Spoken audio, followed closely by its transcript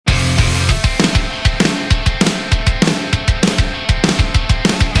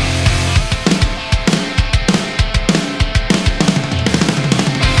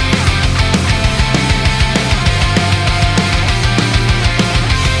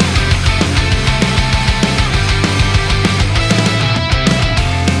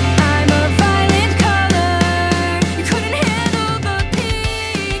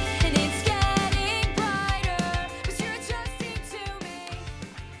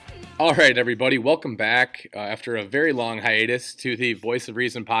All right, everybody, welcome back after a very long hiatus to the Voice of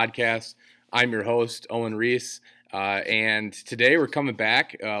Riesen podcast. I'm your host, Owen Reese, and today we're coming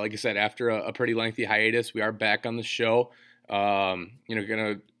back. Like I said, after a pretty lengthy hiatus, we are back on the show. Going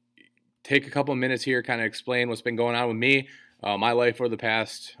to take a couple of minutes here, kind of explain what's been going on with me, my life for the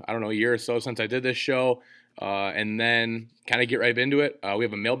past, year or so since I did this show, and then kind of get right into it. We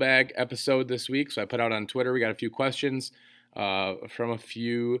have a mailbag episode this week, so I put out on Twitter. We got a few questions from a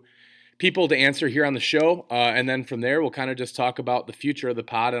few people to answer here on the show, and then from there we'll kind of just talk about the future of the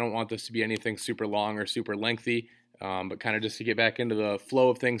pod. I don't want this to be anything super long or super lengthy, but kind of just to get back into the flow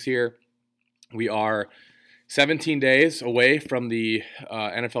of things here. We are 17 days away from the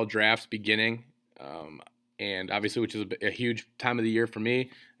NFL draft beginning, and obviously, which is a huge time of the year for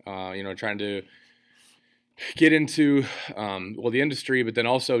me. Trying to get into the industry, but then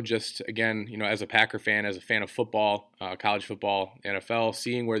also just, again, as a Packer fan, as a fan of football, college football, NFL,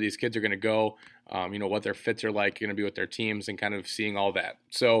 seeing where these kids are going to go, what their fits are like, going to be with their teams, and kind of seeing all that.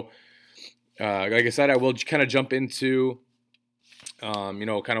 So, like I said, I will kind of jump into,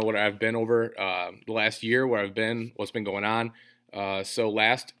 kind of what I've been over the last year, where I've been, what's been going on. So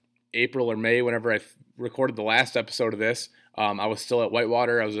last April or May, whenever I recorded the last episode of this, I was still at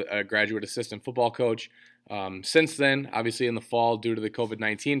Whitewater. I was a graduate assistant football coach. Since then, obviously in the fall, due to the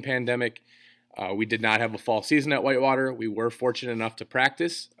COVID-19 pandemic, we did not have a fall season at Whitewater. We were fortunate enough to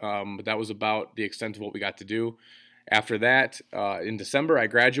practice, but that was about the extent of what we got to do. After that, in December, I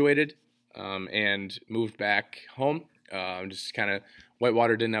graduated and moved back home. Just kind of,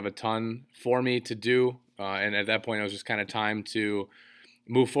 Whitewater didn't have a ton for me to do, and at that point, it was just kind of time to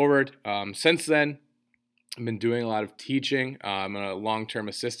move forward. Since then, I've been doing a lot of teaching. I'm a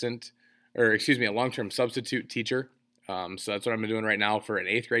long-term substitute teacher. So that's what I've been doing right now for an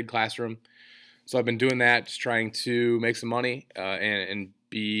 8th grade classroom. So I've been doing that, just trying to make some money and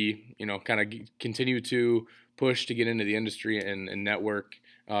be, kind of continue to push to get into the industry and network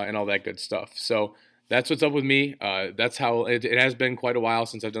and all that good stuff. So that's what's up with me. That's how it has been quite a while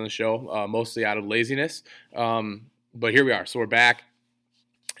since I've done the show, mostly out of laziness. But here we are. So we're back.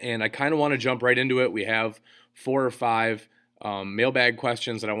 And I kind of want to jump right into it. We have 4 or 5 mailbag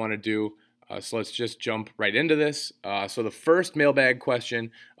questions that I want to do. So let's just jump right into this. So the first mailbag question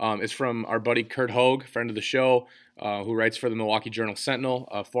is from our buddy Kurt Hogue, friend of the show, who writes for the Milwaukee Journal-Sentinel,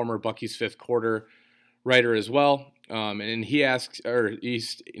 a former Bucky's Fifth Quarter writer as well. And he asks,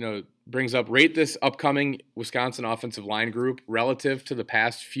 brings up, rate this upcoming Wisconsin offensive line group relative to the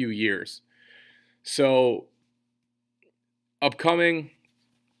past few years. So upcoming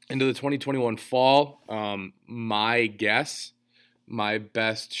into the 2021 fall, my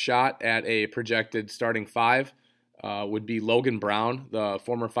best shot at a projected starting 5 would be Logan Brown, the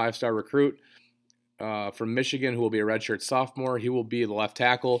former 5-star recruit from Michigan, who will be a redshirt sophomore. He will be the left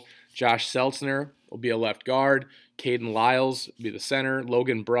tackle. Josh Seltzner will be a left guard. Caden Lyles will be the center.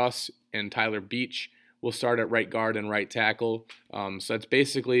 Logan Bruss and Tyler Beach will start at right guard and right tackle. So that's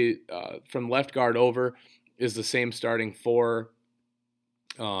basically from left guard over is the same starting 4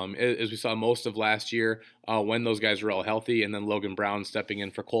 as we saw most of last year when those guys were all healthy, and then Logan Brown stepping in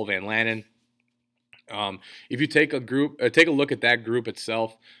for Cole Van Lanen. If you take a look at that group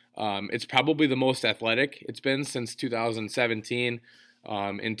itself, it's probably the most athletic it's been since 2017.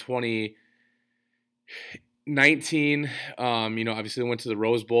 In 2019, obviously went to the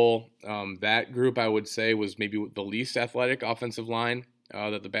Rose Bowl. That group, I would say, was maybe the least athletic offensive line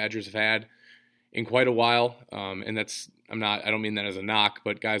that the Badgers have had in quite a while, and I don't mean that as a knock,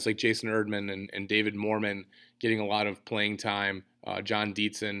 but guys like Jason Erdman and David Moorman getting a lot of playing time, John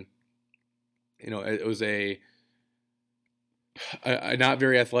Dietzen, it was a not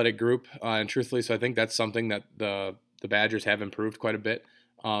very athletic group, and truthfully, so I think that's something that the Badgers have improved quite a bit.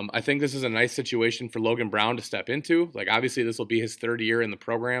 I think this is a nice situation for Logan Brown to step into. Like, obviously, this will be his 3rd year in the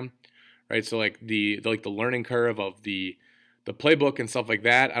program, right? So like the learning curve of the playbook and stuff like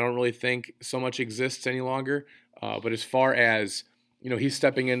that, I don't really think so much exists any longer. But as far as, he's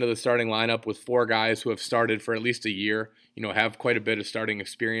stepping into the starting lineup with 4 guys who have started for at least a year, have quite a bit of starting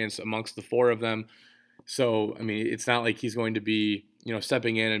experience amongst the 4 of them. So, I mean, it's not like he's going to be,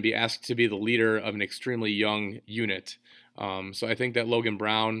 stepping in and be asked to be the leader of an extremely young unit. So I think that Logan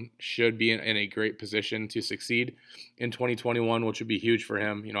Brown should be in a great position to succeed in 2021, which would be huge for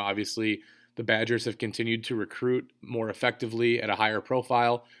him. Obviously, the Badgers have continued to recruit more effectively at a higher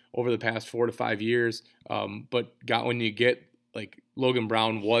profile over the past 4 to 5 years. But when you get, like, Logan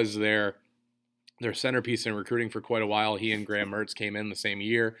Brown was their centerpiece in recruiting for quite a while. He and Graham Mertz came in the same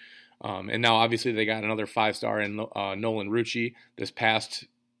year. And now, obviously, they got another 5-star in Nolan Rucci this past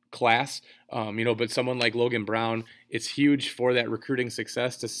class. But someone like Logan Brown, it's huge for that recruiting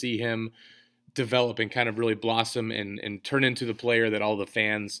success to see him develop and kind of really blossom and turn into the player that all the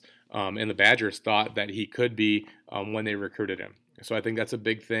fans and the Badgers thought that he could be when they recruited him. So I think that's a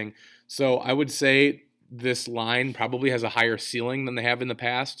big thing. So I would say this line probably has a higher ceiling than they have in the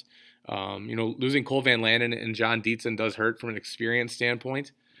past. Losing Cole Van Lanen and John Dietzen does hurt from an experience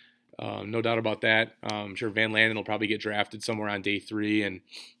standpoint. No doubt about that. I'm sure Van Lanen will probably get drafted somewhere on day 3, and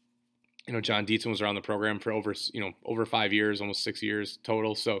John Dietzen was around the program for over 5 years, almost 6 years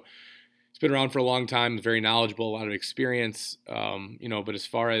total. So he's been around for a long time, very knowledgeable, a lot of experience. But as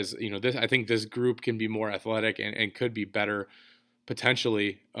far as this, I think this group can be more athletic and could be better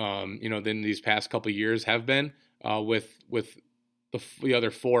potentially, than these past couple of years have been. With the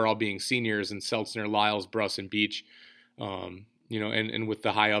other 4 all being seniors, and Seltzner, Lyles, Bruss, and Beach. And with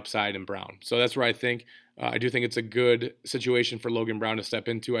the high upside in Brown. So that's where I think, I do think it's a good situation for Logan Brown to step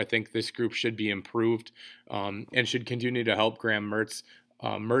into. I think this group should be improved and should continue to help Graham Mertz.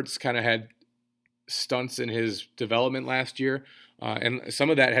 Mertz kind of had stunts in his development last year, and some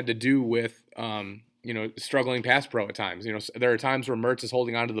of that had to do with, struggling pass pro at times. There are times where Mertz is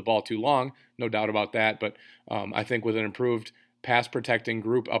holding onto the ball too long, no doubt about that, but I think with an improved pass protecting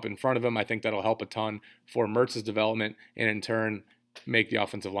group up in front of him, I think that'll help a ton for Mertz's development and in turn make the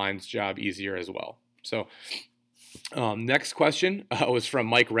offensive line's job easier as well. So next question was from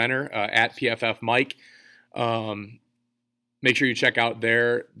Mike Renner at PFF Mike. Make sure you check out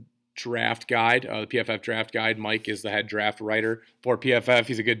their draft guide, the PFF draft guide. Mike is the head draft writer for PFF.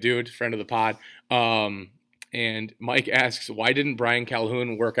 He's a good dude, friend of the pod. And Mike asks, why didn't Brian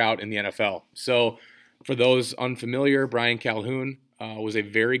Calhoun work out in the NFL? So for those unfamiliar, Brian Calhoun was a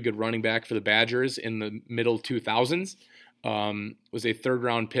very good running back for the Badgers in the middle 2000s. Was a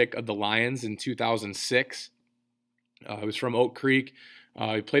third-round pick of the Lions in 2006. He was from Oak Creek.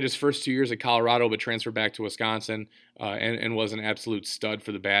 He played his first 2 years at Colorado, but transferred back to Wisconsin and was an absolute stud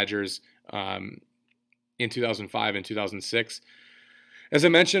for the Badgers in 2005 and 2006. As I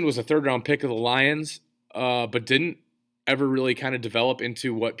mentioned, was a third-round pick of the Lions, but didn't ever really kind of develop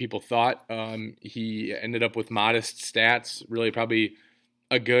into what people thought. He ended up with modest stats, really probably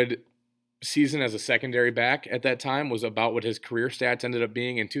a good season as a secondary back at that time was about what his career stats ended up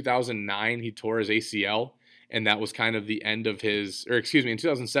being. In 2009, he tore his ACL, and that was kind of the end of in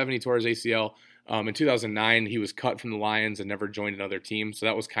 2007, he tore his ACL. In 2009, he was cut from the Lions and never joined another team, so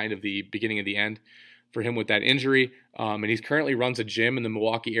that was kind of the beginning of the end for him with that injury. And he currently runs a gym in the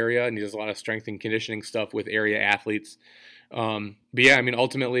Milwaukee area, and he does a lot of strength and conditioning stuff with area athletes.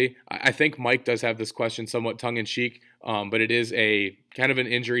 Ultimately, I think Mike does have this question somewhat tongue-in-cheek, but it is a kind of an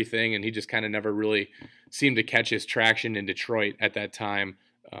injury thing, and he just kind of never really seemed to catch his traction in Detroit at that time,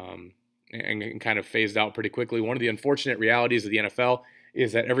 and kind of phased out pretty quickly. One of the unfortunate realities of the NFL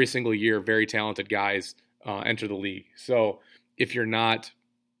is that every single year, very talented guys enter the league. So if you're not,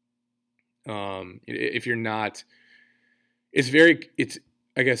 I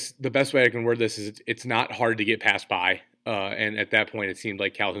guess the best way I can word this is it's not hard to get passed by. And at that point, it seemed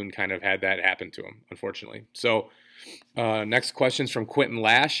like Calhoun kind of had that happen to him, unfortunately. So next question's from Quentin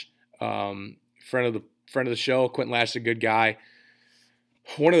Lash, friend of the show. Quentin Lash is a good guy.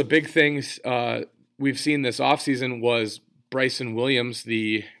 One of the big things we've seen this offseason was Bryson Williams,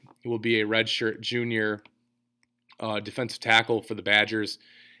 will be a redshirt junior defensive tackle for the Badgers,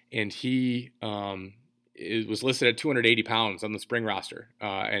 and he was listed at 280 pounds on the spring roster.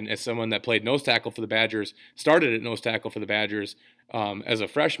 And as someone that played nose tackle for the Badgers, started at nose tackle for the Badgers as a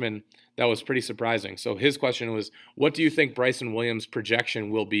freshman, that was pretty surprising. So his question was, what do you think Bryson Williams'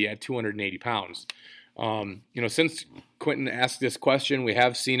 projection will be at 280 pounds? Since Quentin asked this question, we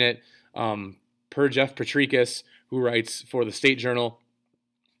have seen it per Jeff Petrikis, who writes for the State Journal.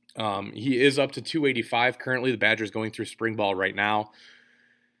 He is up to 285 currently. The Badgers going through spring ball right now.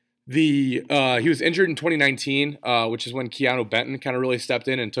 He was injured in 2019, which is when Keanu Benton kind of really stepped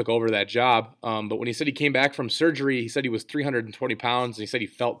in and took over that job. But when he said he came back from surgery, he said he was 320 pounds, and he said he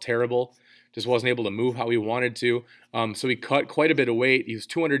felt terrible, just wasn't able to move how he wanted to. So he cut quite a bit of weight. He was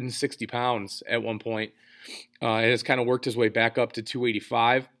 260 pounds at one point, and has kind of worked his way back up to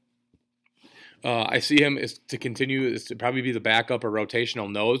 285. I see him is to probably be the backup or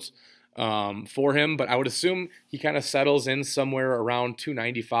rotational nose for him, but I would assume he kind of settles in somewhere around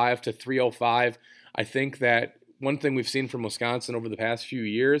 295 to 305. I think that one thing we've seen from Wisconsin over the past few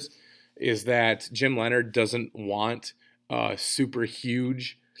years is that Jim Leonard doesn't want super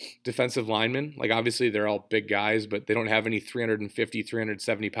huge defensive linemen. Like, obviously they're all big guys, but they don't have any 350,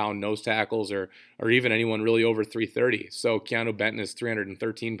 370 pound nose tackles or even anyone really over 330. So Keanu Benton is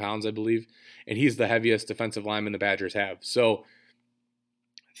 313 pounds, I believe, and he's the heaviest defensive lineman the Badgers have. So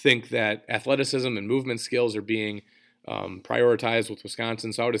think that athleticism and movement skills are being prioritized with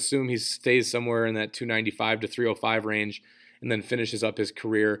Wisconsin. So I would assume he stays somewhere in that 295 to 305 range and then finishes up his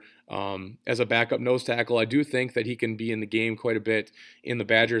career as a backup nose tackle. I do think that he can be in the game quite a bit in the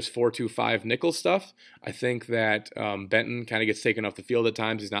Badgers 4-2-5 nickel stuff. I think that Benton kind of gets taken off the field at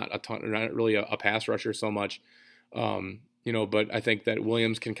times. He's not really a pass rusher so much, but I think that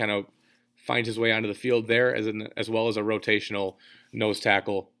Williams can kind of find his way onto the field there as well as a rotational nose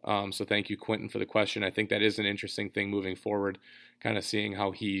tackle. So thank you, Quentin, for the question. I think that is an interesting thing moving forward, kind of seeing how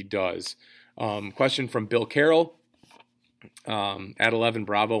he does. Question from Bill Carroll at 11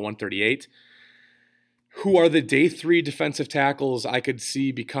 Bravo 138. Who are the day 3 defensive tackles I could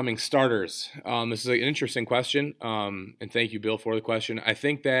see becoming starters? This is an interesting question, and thank you, Bill, for the question. I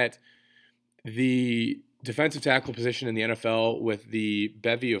think that the defensive tackle position in the NFL with the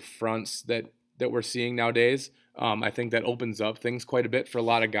bevy of fronts that we're seeing nowadays, I think that opens up things quite a bit for a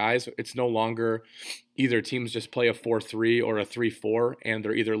lot of guys. It's no longer either teams just play a 4-3 or a 3-4, and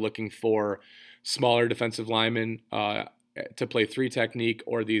they're either looking for smaller defensive linemen to play 3 technique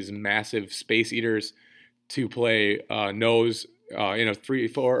or these massive space eaters to play nose in a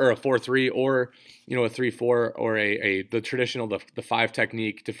 3-4 or a 4-3 or a 3-4 or the traditional the 5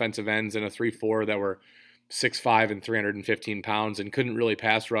 technique defensive ends in a 3-4 that were 6'5" and 315 pounds and couldn't really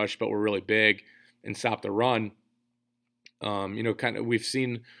pass rush, but were really big and stop the run. Kind of we've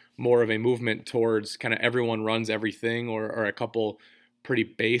seen more of a movement towards kind of everyone runs everything or a couple pretty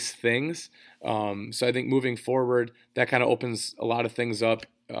base things. So I think moving forward, that kind of opens a lot of things up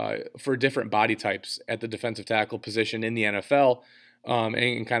for different body types at the defensive tackle position in the NFL,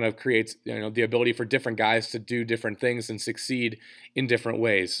 and kind of creates the ability for different guys to do different things and succeed in different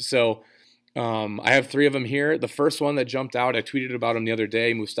ways. So I have 3 of them here. The first one that jumped out, I tweeted about him the other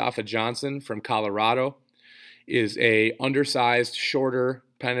day. Mustafa Johnson from Colorado is a undersized, shorter,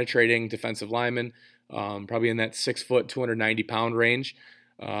 penetrating defensive lineman, probably in that 6 foot, 290 pound range.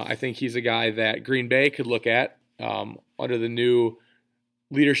 I think he's a guy that Green Bay could look at under the new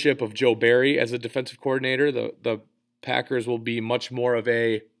leadership of Joe Barry as a defensive coordinator. The Packers will be much more of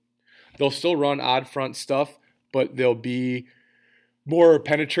they'll still run odd front stuff, but they'll be more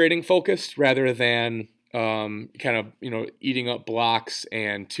penetrating focused rather than eating up blocks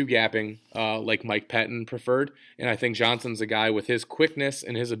and 2-gapping like Mike Pettin preferred. And I think Johnson's a guy with his quickness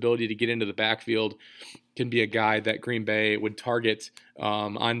and his ability to get into the backfield can be a guy that Green Bay would target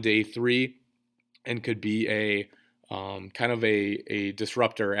on day 3 and could be a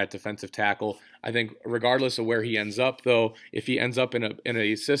disruptor at defensive tackle. I think regardless of where he ends up, though, if he ends up in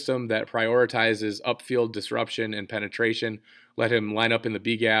a system that prioritizes upfield disruption and penetration, let him line up in the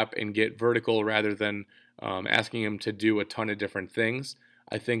B gap and get vertical rather than asking him to do a ton of different things.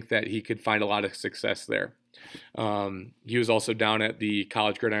 I think that he could find a lot of success there. He was also down at the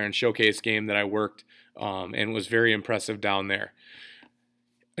College Gridiron Showcase game that I worked and was very impressive down there.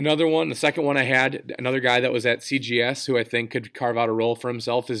 Another one, the second one I had, another guy that was at CGS who I think could carve out a role for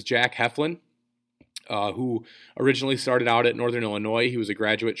himself is Jack Heflin, who originally started out at Northern Illinois. He was a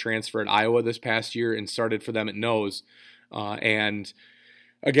graduate transfer at Iowa this past year and started for them at nose. And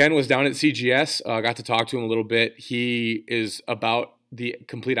again, was down at CGS. Got to talk to him a little bit. He is about the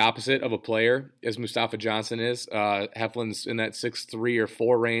complete opposite of a player as Mustafa Johnson is. Heflin's in that 6'3" or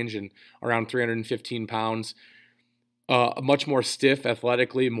 4 range and around 315 pounds. Much more stiff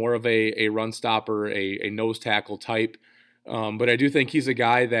athletically, more of a run stopper, a nose tackle type. But I do think he's a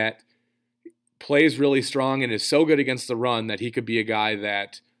guy that plays really strong and is so good against the run that he could be a guy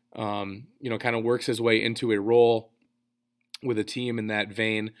that kind of works his way into a role with a team in that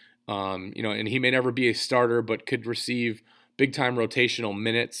vein. And he may never be a starter, but could receive big-time rotational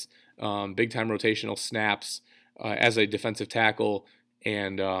minutes, big-time rotational snaps as a defensive tackle.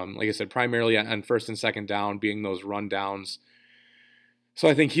 And like I said, primarily on first and second down, being those run downs. So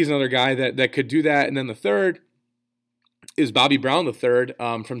I think he's another guy that could do that. And then the third is Bobby Brown III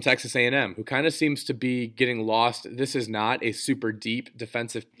from Texas A&M, who kind of seems to be getting lost. This is not a super deep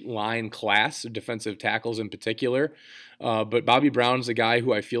defensive line class, defensive tackles in particular. But Bobby Brown's a guy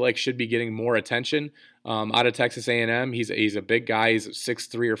who I feel like should be getting more attention out of Texas A&M. He's a big guy. He's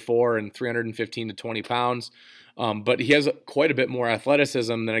 6'3" or 4 and 315 to 20 pounds. But he has quite a bit more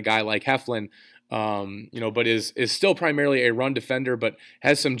athleticism than a guy like Heflin, but is still primarily a run defender, but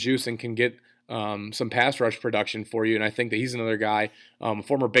has some juice and can get some pass rush production for you. And I think that he's another guy,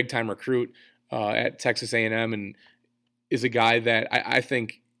 former big-time recruit at Texas A&M, and is a guy that I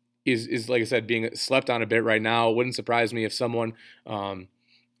think is, like I said, being slept on a bit right now. It wouldn't surprise me if someone,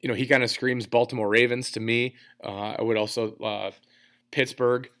 he kind of screams Baltimore Ravens to me. I would also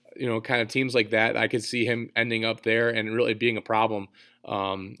Pittsburgh, kind of teams like that. I could see him ending up there and really being a problem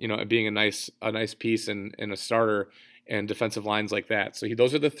being a nice piece and a starter and defensive lines like that. So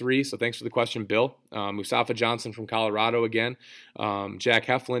those are the three. So thanks for the question, Bill. Mustafa Johnson from Colorado again, Jack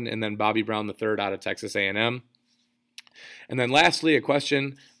Heflin, and then Bobby Brown III out of Texas A&M. And then lastly, a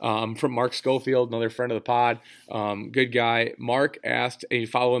question from Mark Schofield, another friend of the pod, good guy. Mark asked, and you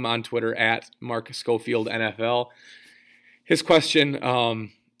follow him on Twitter at Mark Schofield NFL. His question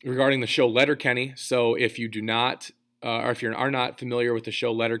regarding the show Letterkenny. So if you do not, or if you are not familiar with the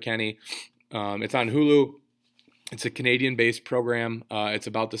show Letterkenny, it's on Hulu. It's a Canadian-based program. It's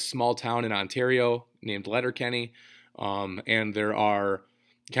about this small town in Ontario named Letterkenny, and there are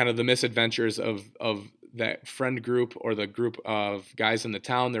kind of the misadventures of that friend group or the group of guys in the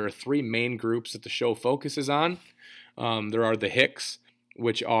town. There are three main groups that the show focuses on. There are the Hicks,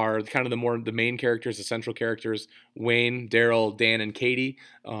 which are kind of the main characters, the central characters, Wayne, Daryl, Dan, and Katie.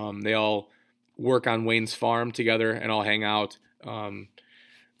 They all work on Wayne's farm together and all hang out.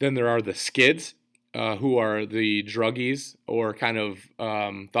 Then there are the Skids, who are the druggies or kind of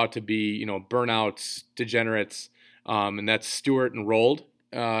thought to be, burnouts, degenerates, and that's Stewart and Rold.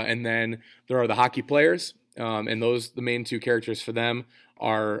 And then there are the hockey players, and the main two characters for them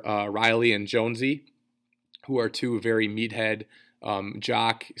are Riley and Jonesy, who are two very meathead,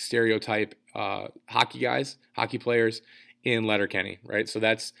 jock stereotype hockey players in Letterkenny, right? So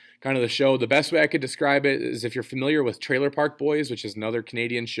that's kind of the show. The best way I could describe it is if you're familiar with Trailer Park Boys, which is another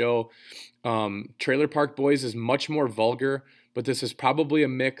Canadian show. Trailer Park Boys is much more vulgar, but this is probably a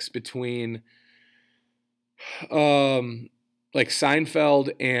mix between like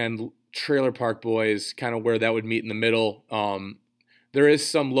Seinfeld and Trailer Park Boys, kind of where that would meet in the middle. There is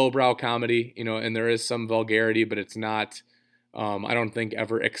some lowbrow comedy, and there is some vulgarity, but it's not, I don't think,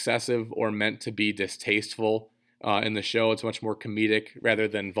 ever excessive or meant to be distasteful in the show. It's much more comedic rather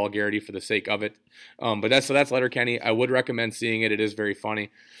than vulgarity for the sake of it. But that's Letterkenny. I would recommend seeing it. It is very funny.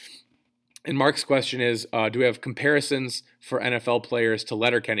 And Mark's question is, do we have comparisons for NFL players to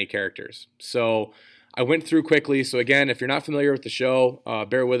Letterkenny characters? So I went through quickly. So again, if you're not familiar with the show,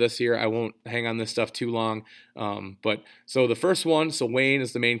 bear with us here. I won't hang on this stuff too long. But so the first one, so Wayne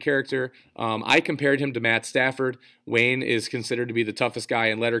is the main character. I compared him to Matt Stafford. Wayne is considered to be the toughest guy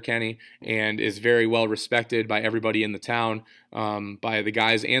in Letterkenny and is very well respected by everybody in the town, by the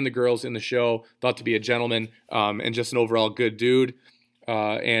guys and the girls in the show, thought to be a gentleman and just an overall good dude.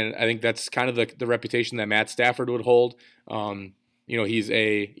 And I think that's kind of the reputation that Matt Stafford would hold. He's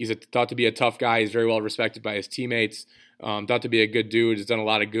thought to be a tough guy. He's very well respected by his teammates. Thought to be a good dude. He's done a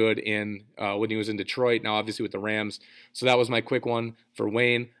lot of good when he was in Detroit. Now, obviously with the Rams. So that was my quick one for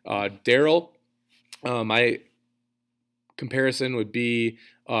Wayne. Daryl, my comparison would be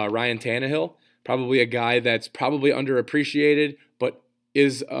Ryan Tannehill. Probably a guy that's probably underappreciated, but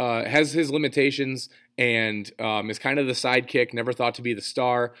has his limitations and is kind of the sidekick. Never thought to be the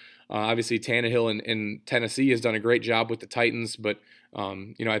star. Obviously, Tannehill in Tennessee has done a great job with the Titans, but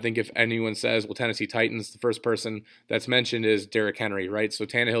I think if anyone says, well, Tennessee Titans, the first person that's mentioned is Derrick Henry, right? So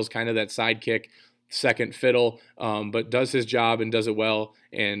Tannehill's kind of that sidekick, second fiddle, but does his job and does it well,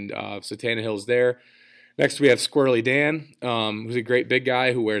 and so Tannehill's there. Next, we have Squirrely Dan, who's a great big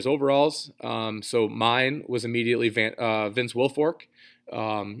guy who wears overalls. So mine was immediately Vince Wilfork,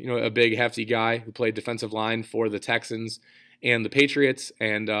 a big, hefty guy who played defensive line for the Texans and the Patriots.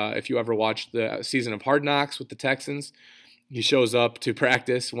 And if you ever watched the season of Hard Knocks with the Texans, he shows up to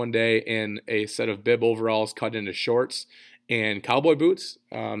practice one day in a set of bib overalls cut into shorts and cowboy boots.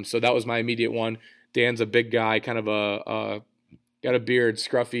 So that was my immediate one. Dan's a big guy, kind of got a beard,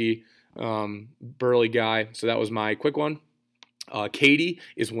 scruffy, burly guy. So that was my quick one. Katie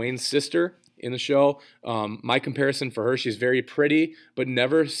is Wayne's sister in the show. My comparison for her, she's very pretty, but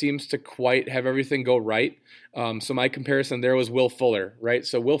never seems to quite have everything go right. So my comparison there was Will Fuller, right?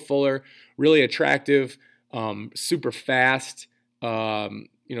 So Will Fuller, really attractive, super fast,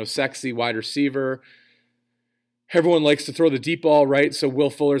 sexy wide receiver. Everyone likes to throw the deep ball, right? So Will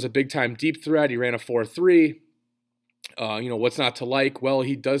Fuller's a big-time deep threat. He ran a 4.3. What's not to like? Well,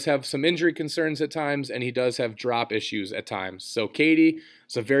 he does have some injury concerns at times, and he does have drop issues at times. So Katie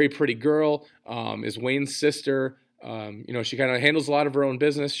is a very pretty girl, is Wayne's sister. She kind of handles a lot of her own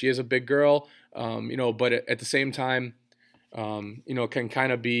business. She is a big girl, but at the same time, can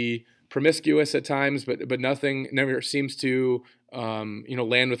kind of be promiscuous at times, but nothing never seems to,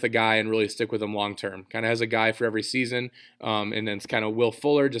 land with a guy and really stick with him long term. Kind of has a guy for every season, and then it's kind of Will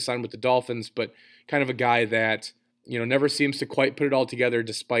Fuller, just signed with the Dolphins, but kind of a guy that never seems to quite put it all together,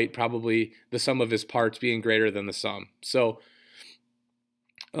 despite probably the sum of his parts being greater than the sum. So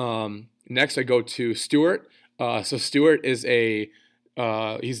next I go to Stewart. So Stewart is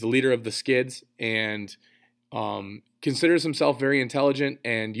he's the leader of the Skids, and considers himself very intelligent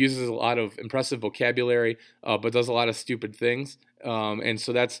and uses a lot of impressive vocabulary, but does a lot of stupid things. And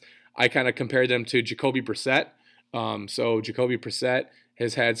so I kind of compared them to Jacoby Brissett. So Jacoby Brissett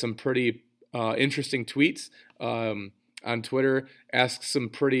has had some pretty interesting tweets on Twitter, asks some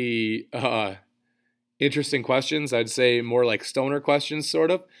pretty interesting questions. I'd say more like stoner questions, sort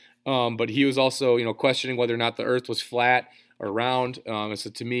of. But he was also, questioning whether or not the Earth was flat or round. And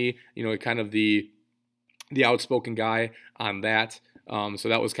so to me, kind of the outspoken guy on that. So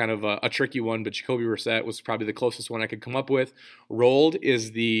that was kind of a tricky one, but Jacoby Brissett was probably the closest one I could come up with. Rolled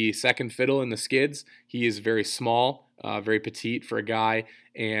is the second fiddle in the skids. He is very small, very petite for a guy,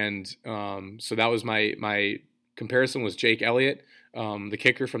 and so that was my comparison was Jake Elliott, the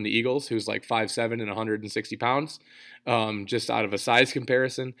kicker from the Eagles, who's like 5'7" and 160 pounds, just out of a size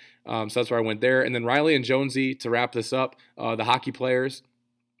comparison. So that's where I went there. And then Riley and Jonesy, to wrap this up, the hockey players,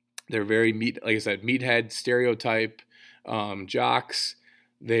 they're very like I said, meathead stereotype jocks.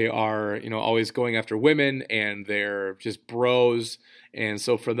 They are, always going after women, and they're just bros. And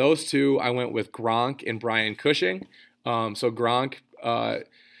so for those two, I went with Gronk and Brian Cushing. So Gronk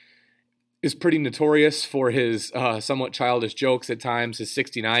is pretty notorious for his somewhat childish jokes at times, his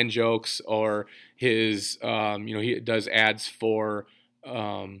 69 jokes, or his, he does ads for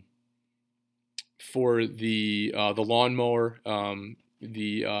the lawnmower,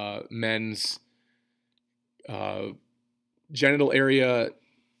 the men's genital area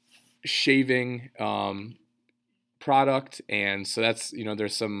shaving product, and so that's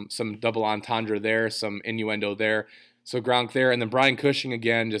there's some double entendre there, some innuendo there. So Gronk there, and then Brian Cushing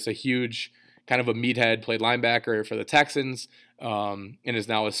again, just a huge kind of a meathead, played linebacker for the Texans, and is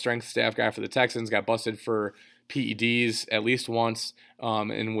now a strength staff guy for the Texans. Got busted for PEDs at least once,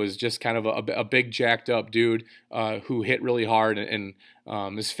 and was just kind of a big jacked up dude who hit really hard and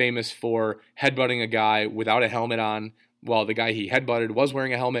is famous for headbutting a guy without a helmet on, while the guy he headbutted was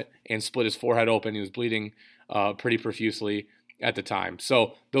wearing a helmet and split his forehead open. He was bleeding pretty profusely at the time.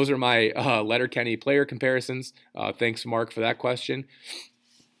 So those are my Letterkenny player comparisons. Thanks, Mark, for that question.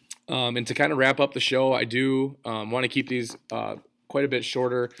 And to kind of wrap up the show, I do want to keep these quite a bit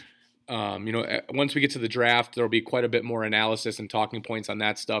shorter. Once we get to the draft, there'll be quite a bit more analysis and talking points on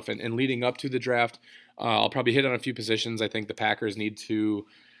that stuff. And leading up to the draft, I'll probably hit on a few positions I think the Packers need to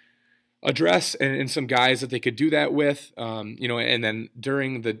address, and some guys that they could do that with. And then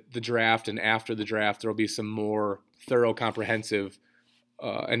during the draft and after the draft, there'll be some more thorough, comprehensive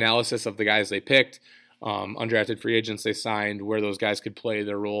analysis of the guys they picked, undrafted free agents they signed, where those guys could play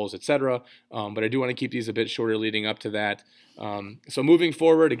their roles, etc. But I do want to keep these a bit shorter leading up to that. So moving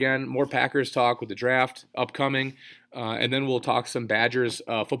forward, again, more Packers talk with the draft upcoming, and then we'll talk some Badgers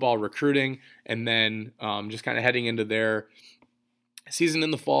football recruiting, and then just kind of heading into their season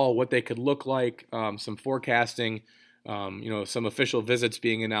in the fall, what they could look like, some forecasting, some official visits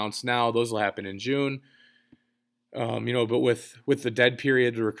being announced now. Those will happen in June. But with the dead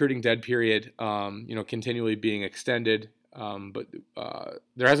period, the recruiting dead period, continually being extended. But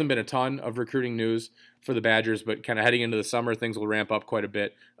there hasn't been a ton of recruiting news for the Badgers, but kind of heading into the summer, things will ramp up quite a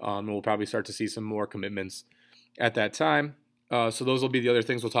bit. And we'll probably start to see some more commitments at that time. So those will be the other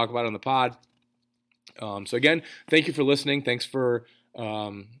things we'll talk about on the pod. So again, thank you for listening. Thanks for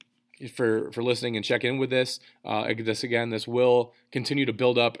listening and checking in with this. This will continue to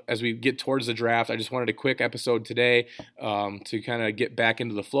build up as we get towards the draft. I just wanted a quick episode today to kind of get back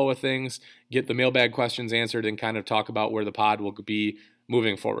into the flow of things, get the mailbag questions answered, and kind of talk about where the pod will be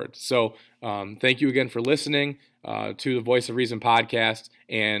moving forward. So thank you again for listening to the Voice of Reason podcast,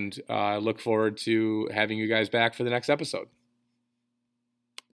 and look forward to having you guys back for the next episode.